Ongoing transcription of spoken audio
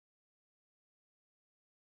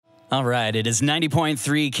All right, it is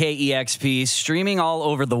 90.3 KEXP, streaming all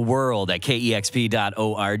over the world at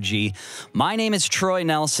kexp.org. My name is Troy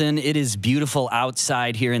Nelson. It is beautiful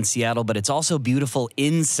outside here in Seattle, but it's also beautiful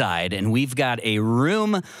inside, and we've got a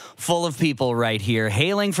room full of people right here,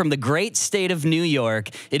 hailing from the great state of New York.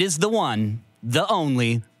 It is the one, the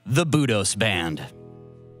only, the Budos Band.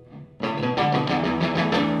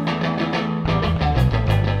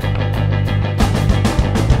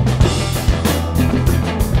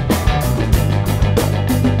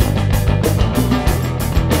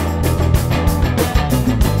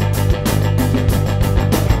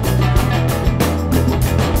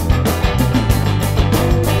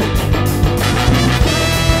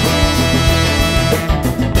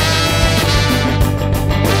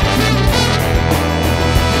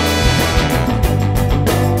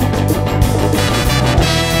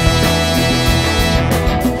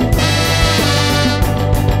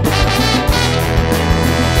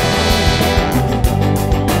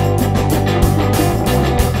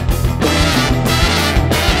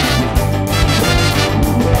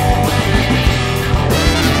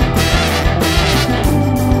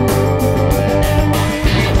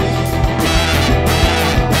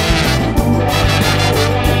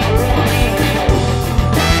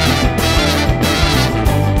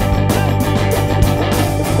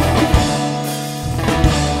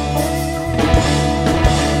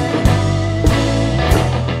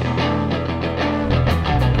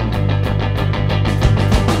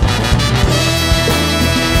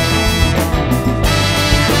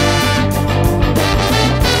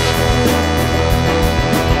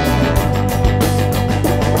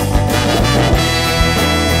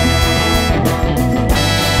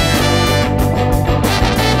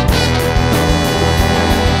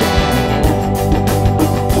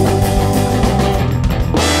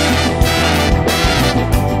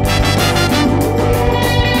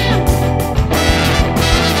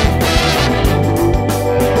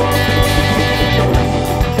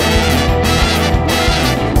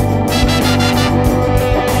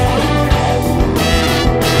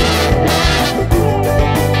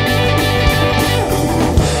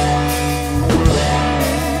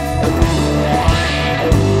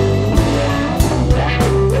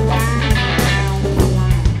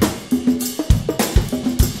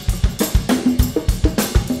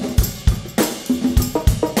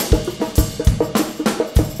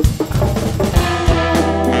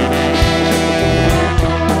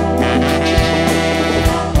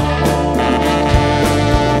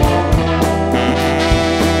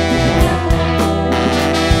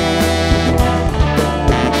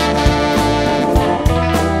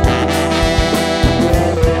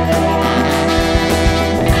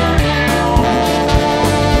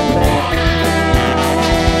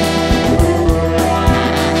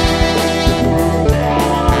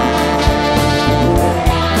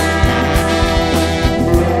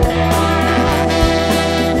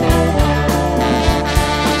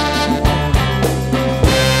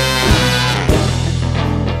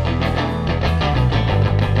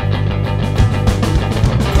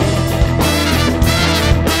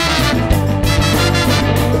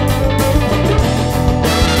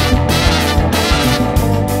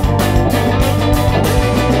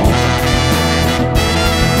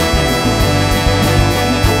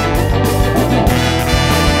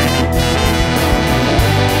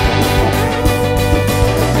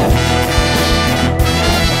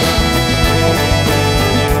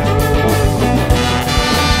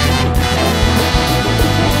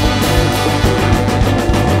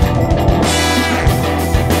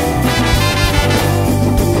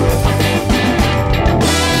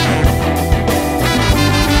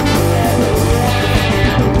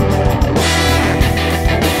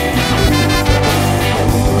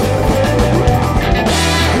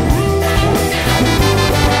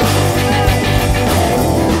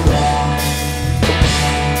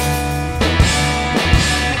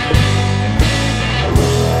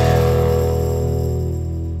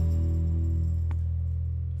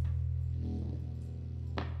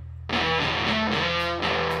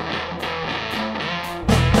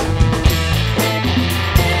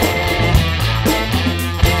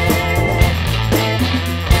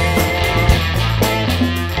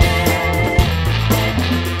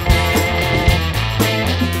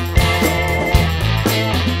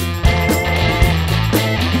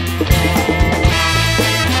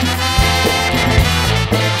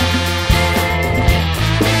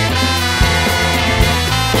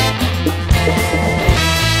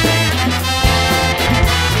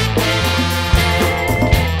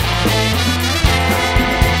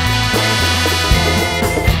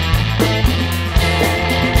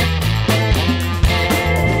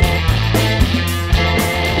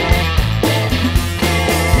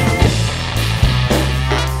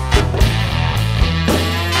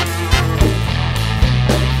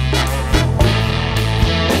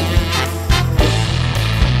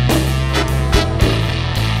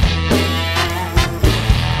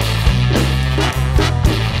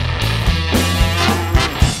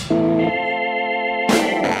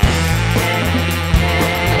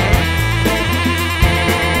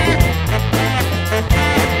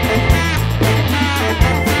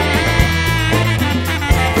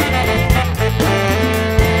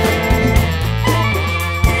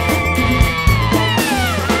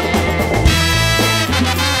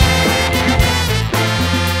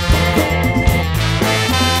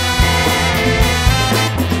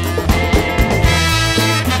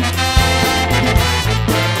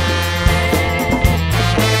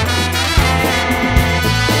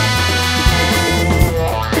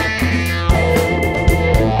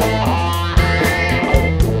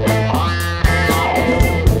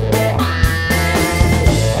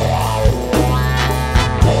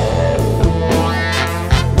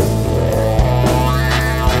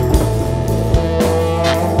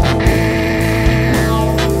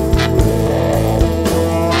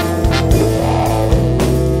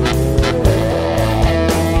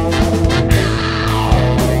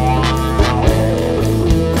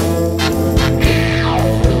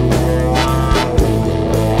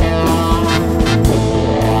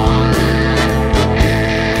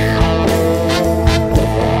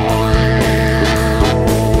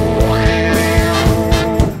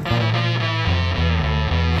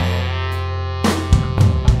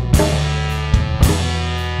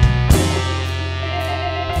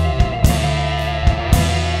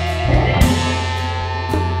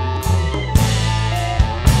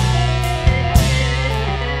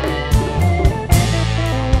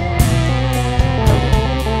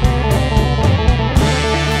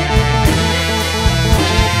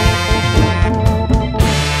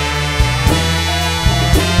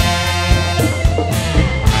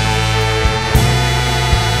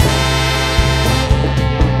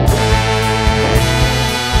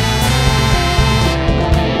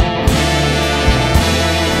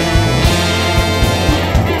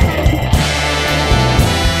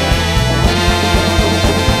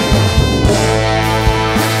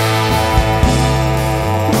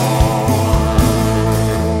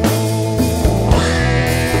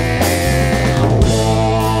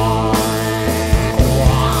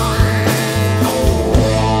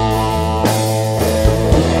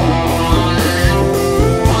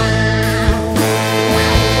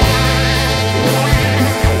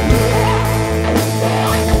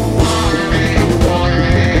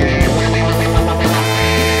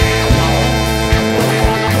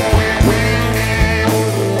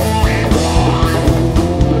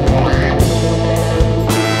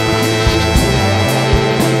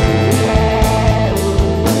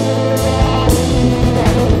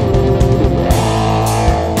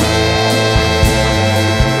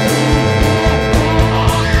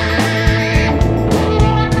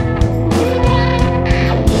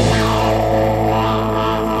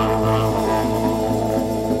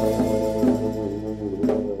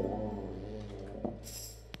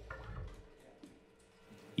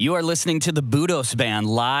 You are listening to the Budos Band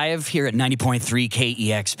live here at 90.3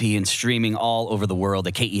 KEXP and streaming all over the world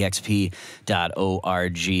at KEXP.org.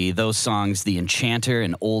 Those songs, The Enchanter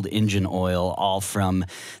and Old Engine Oil, all from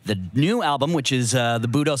the new album, which is the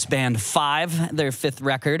Budos Band 5, their 5th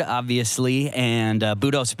record, obviously. And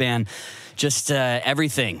Budos Band, just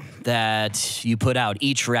everything that you put out,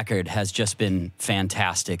 each record has just been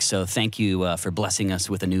fantastic. So thank you for blessing us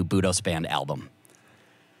with a new Budos Band album.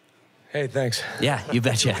 Hey, thanks. Yeah, you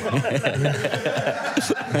betcha.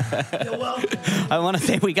 You're welcome. I want to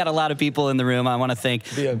thank, we got a lot of people in the room. I want to thank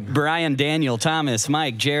Brian, Daniel, Thomas,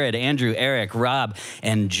 Mike, Jared, Andrew, Eric, Rob,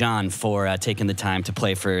 and John for taking the time to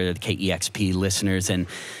play for the KEXP listeners. And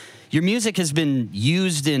your music has been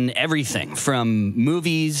used in everything from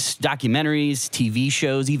movies, documentaries, TV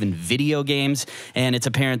shows, even video games. And it's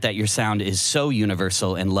apparent that your sound is so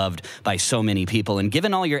universal and loved by so many people. And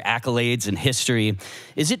given all your accolades and history,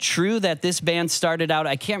 is it true that this band started out,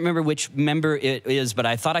 I can't remember which member it is, but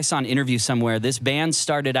I thought I saw an interview somewhere. This band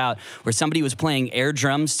started out where somebody was playing air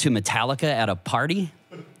drums to Metallica at a party?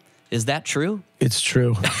 Is that true? It's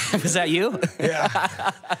true. Is that you?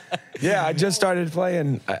 Yeah. Yeah, I just started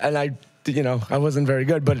playing, and I wasn't very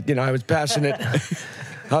good, but, I was passionate.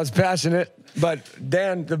 But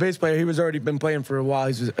Dan, the bass player, he was already been playing for a while.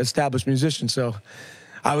 He's an established musician, so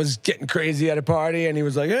I was getting crazy at a party, and he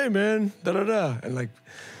was like, hey, man, da-da-da. And,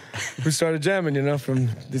 we started jamming,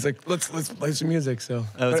 he's like, let's play some music. So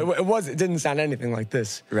it didn't sound anything like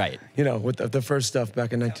this. Right. With the first stuff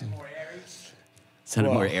back in 19...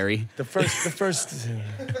 Sounded more airy. The first.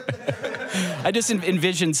 I just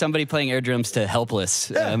envisioned somebody playing air drums to Helpless,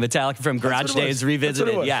 Metallica from Garage Days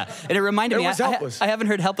Revisited. Yeah, and it reminded me. I haven't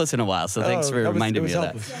heard Helpless in a while, so thanks for reminding me of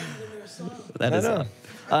that. That is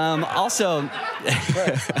also.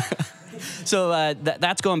 So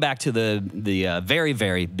that's going back to the very,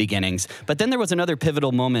 very beginnings. But then there was another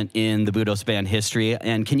pivotal moment in the Budos Band history.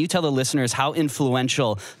 And can you tell the listeners how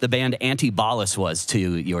influential the band Anti-Bolus was to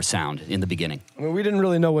your sound in the beginning? I mean, we didn't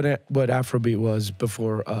really know what Afrobeat was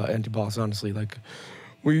before Anti-Bolus, honestly.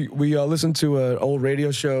 We listened to an old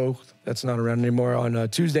radio show that's not around anymore on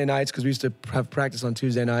Tuesday nights, because we used to have practice on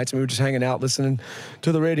Tuesday nights. And we were just hanging out listening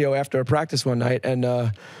to the radio after our practice one night.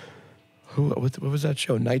 And what was that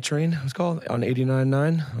show? Night Train, it was called, on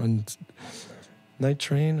 89.9, on Night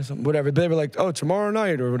Train or something, whatever. They were like, oh, tomorrow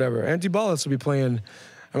night or whatever, Anti-Bolus will be playing.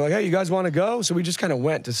 I'm like, hey, you guys want to go? So we just kind of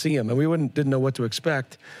went to see him, and we didn't know what to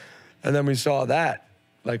expect. And then we saw that,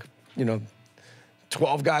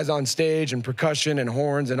 12 guys on stage and percussion and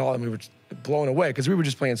horns and all, and we were blown away, because we were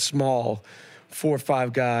just playing small 4 or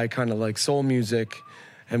 5 guy kind of soul music,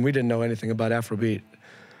 and we didn't know anything about Afrobeat.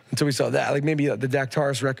 Until we saw that, maybe the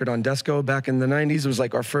Dactaris record on Desco back in the 90s was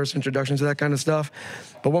our first introduction to that kind of stuff.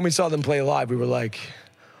 But when we saw them play live, we were like,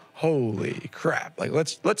 holy crap,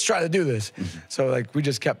 let's try to do this. Mm-hmm. So we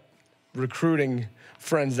just kept recruiting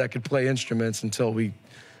friends that could play instruments until we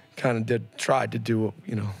kind of tried to do,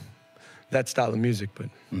 that style of music, but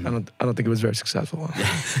I don't think it was very successful.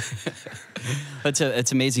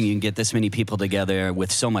 It's amazing you can get this many people together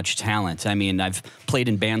with so much talent. I mean, I've played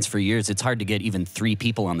in bands for years. It's hard to get even 3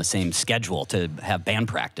 people on the same schedule to have band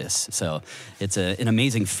practice. So it's an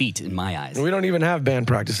amazing feat in my eyes. We don't even have band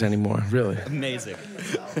practice anymore, really. Amazing.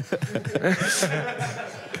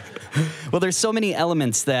 Well, there's so many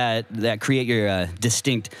elements that create your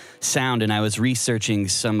distinct sound, and I was researching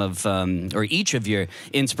some of, or each of your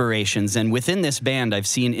inspirations, and within this band, I've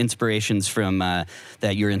seen inspirations from,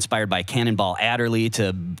 that you're inspired by Cannonball Adderley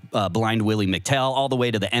to Blind Willie McTell, all the way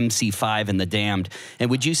to the MC5 and the Damned. And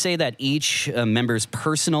would you say that each member's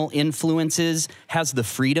personal influences has the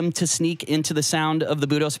freedom to sneak into the sound of the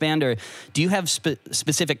Budos Band, or do you have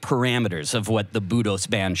specific parameters of what the Budos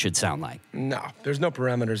Band should sound like? No, there's no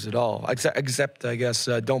parameters at all, except I guess,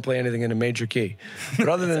 don't play anything in a major key. But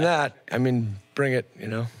other than that, I mean, bring it,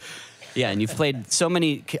 Yeah, and you've played so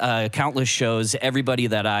many countless shows. Everybody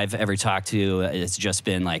that I've ever talked to has just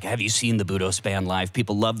been like, have you seen the Budos Band live?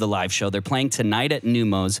 People love the live show. They're playing tonight at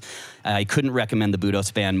Numos. I couldn't recommend the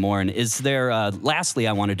Budos Band more. And is there, lastly,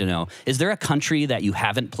 I wanted to know, is there a country that you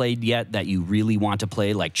haven't played yet that you really want to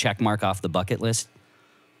play, check mark off the bucket list?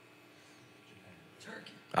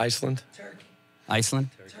 Turkey. Iceland. Turkey. Iceland?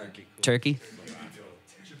 Turkey?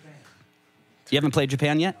 You haven't played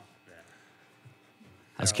Japan yet?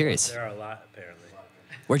 I was curious. There are a lot, apparently.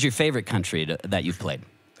 Where's your favorite country that you've played?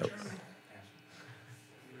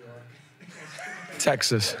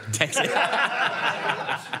 Texas. Texas.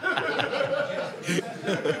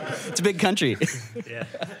 It's a big country. Yeah.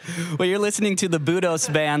 Well, you're listening to the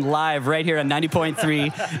Budos Band live right here on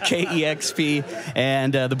 90.3 KEXP.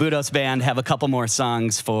 And the Budos Band have a couple more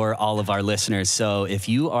songs for all of our listeners. So if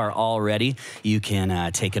you are all ready, you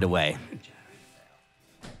can take it away.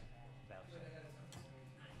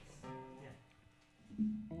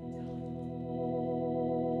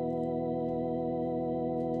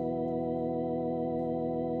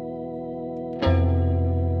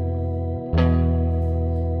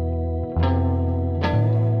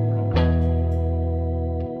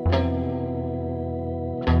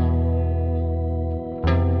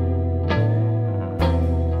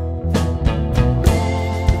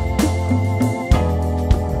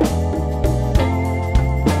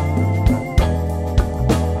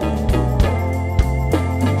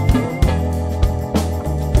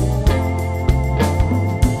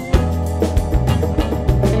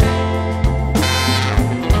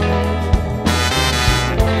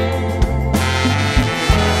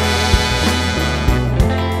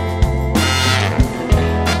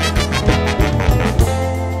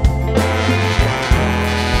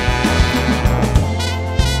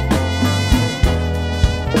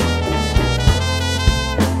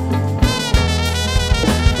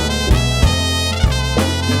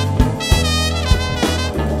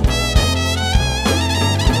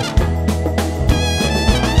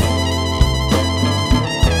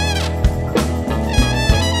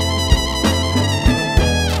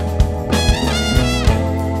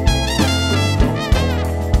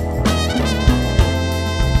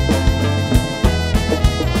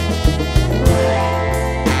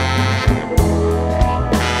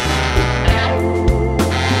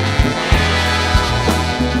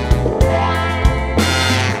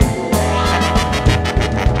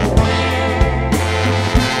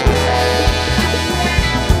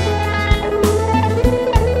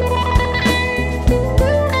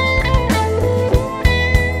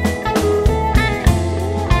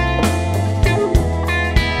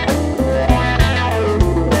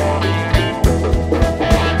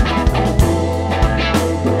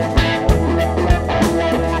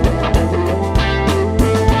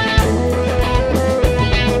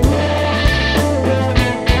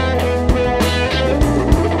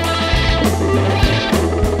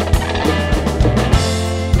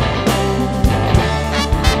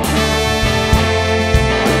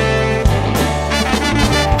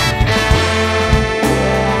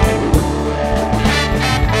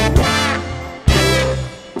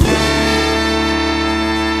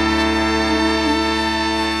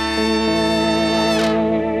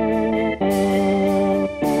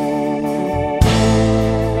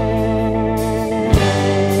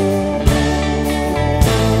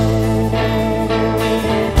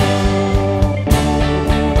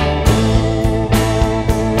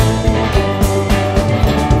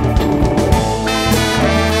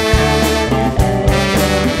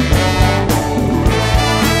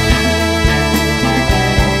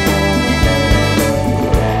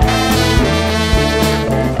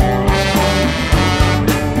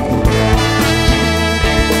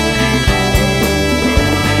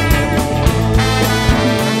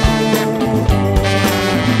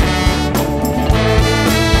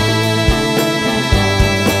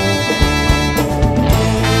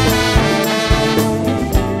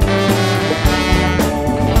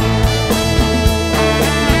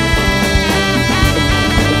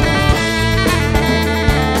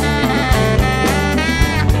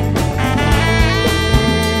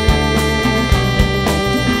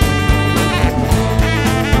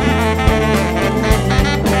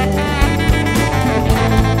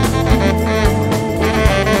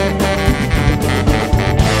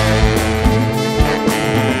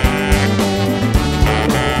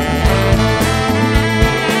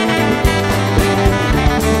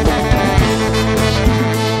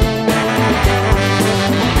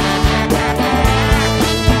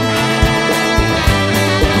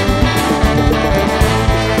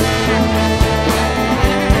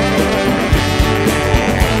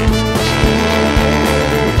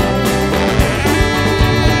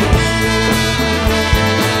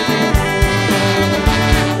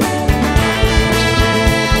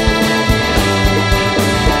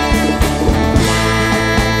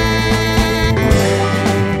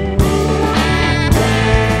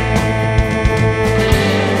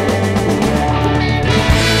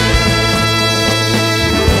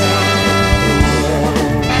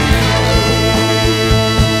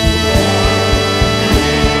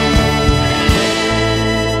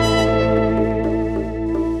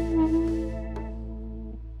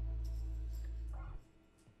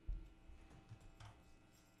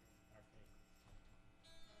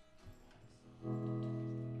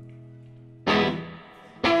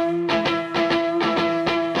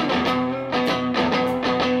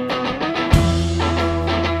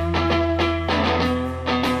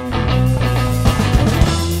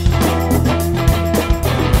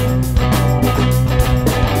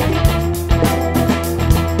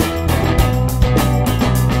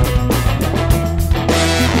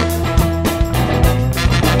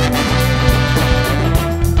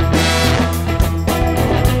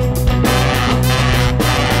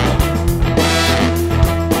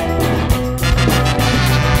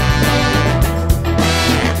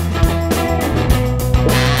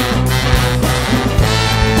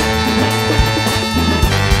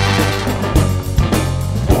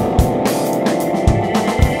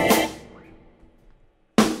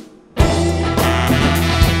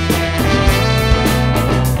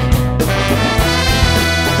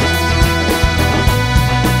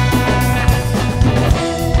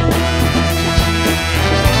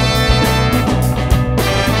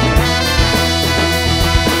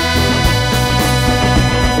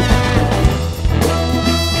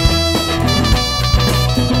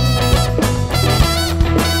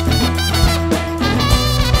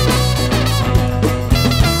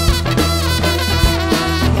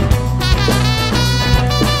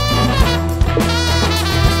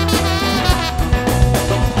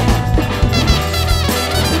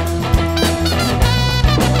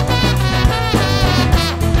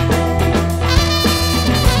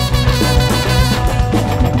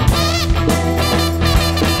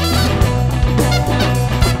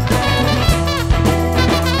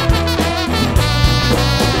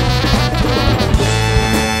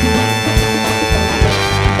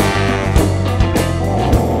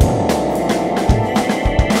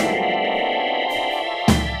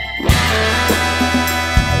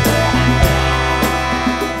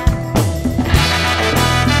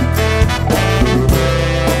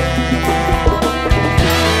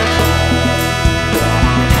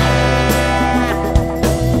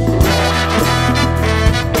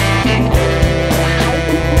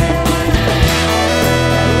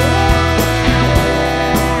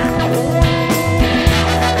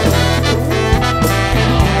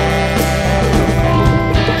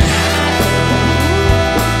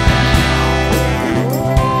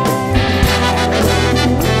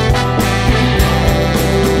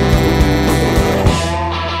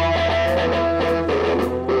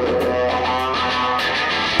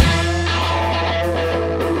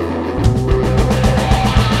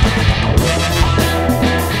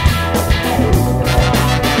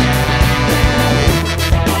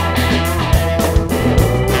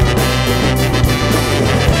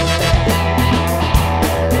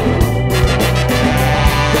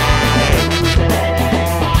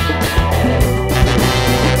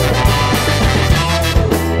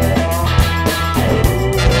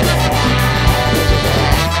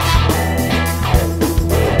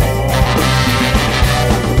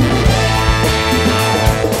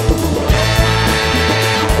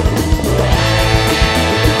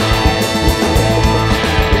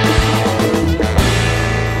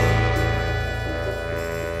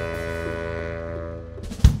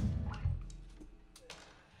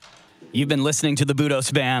 You've been listening to the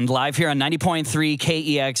Budos Band live here on 90.3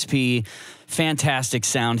 KEXP. Fantastic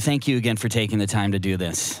sound. Thank you again for taking the time to do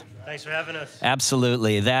this. Thanks for having us.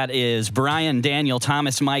 Absolutely. That is Brian, Daniel,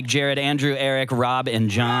 Thomas, Mike, Jared, Andrew, Eric, Rob,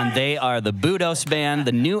 and John. They are the Budos Band.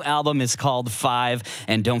 The new album is called 5.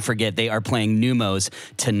 And don't forget, they are playing Numos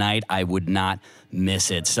tonight. I would not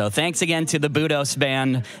miss it. So thanks again to the Budos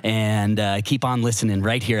Band. And keep on listening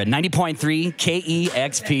right here at 90.3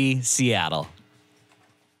 KEXP Seattle.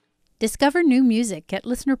 Discover new music at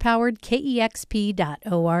listener-powered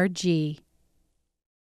KEXP.org.